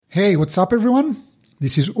Hey, what's up, everyone?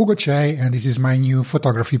 This is Ugo Cei, and this is my new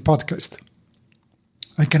photography podcast.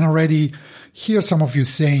 I can already hear some of you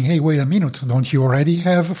saying, hey, wait a minute, don't you already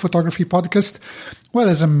have a photography podcast? Well,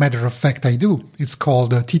 as a matter of fact, I do. It's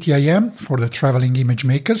called TTIM, for the Traveling Image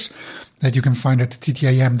Makers, that you can find at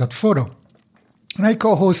ttim.photo. And I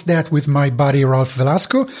co-host that with my buddy Ralph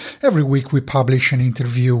Velasco. Every week we publish an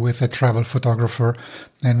interview with a travel photographer,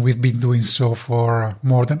 and we've been doing so for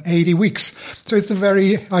more than 80 weeks. So it's a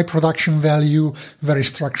very high production value, very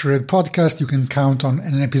structured podcast. You can count on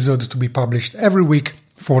an episode to be published every week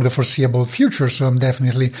for the foreseeable future, so I'm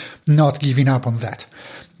definitely not giving up on that.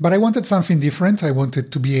 But I wanted something different. I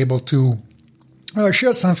wanted to be able to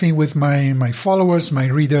share something with my followers, my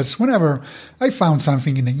readers, whenever I found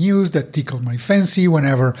something in the news that tickled my fancy,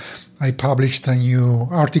 whenever I published a new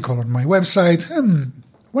article on my website, and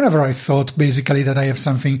whenever I thought basically that I have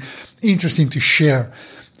something interesting to share.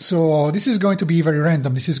 So this is going to be very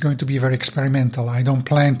random. This is going to be very experimental. I don't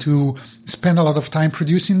plan to spend a lot of time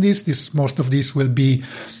producing this. Most of this will be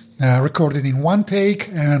recorded in one take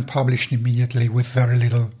and published immediately with very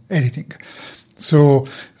little editing. So,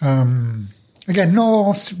 again,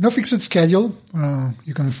 no fixed schedule.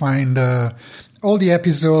 You can find all the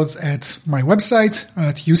episodes at my website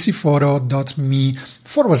at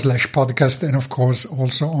ucphoto.me/podcast, and of course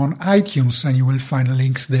also on iTunes, and you will find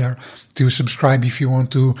links there to subscribe if you want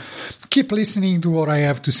to keep listening to what I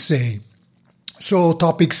have to say. So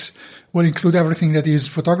topics will include everything that is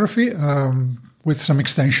photography, with some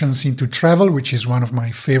extensions into travel, which is one of my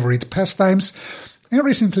favorite pastimes. And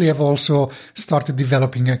recently I've also started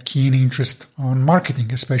developing a keen interest on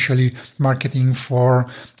marketing, especially marketing for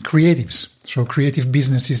creatives. So creative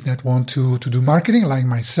businesses that want to do marketing, like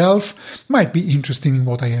myself, might be interested in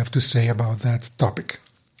what I have to say about that topic.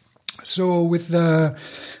 So with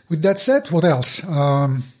that said, what else?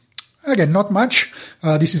 Again, not much.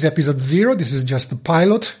 This is episode 0. This is just a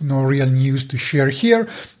pilot. No real news to share here.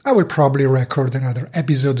 I will probably record another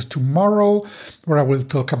episode tomorrow where I will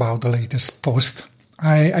talk about the latest post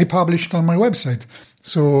I published on my website.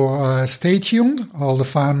 So stay tuned. All the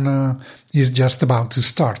fun is just about to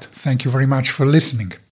start. Thank you very much for listening.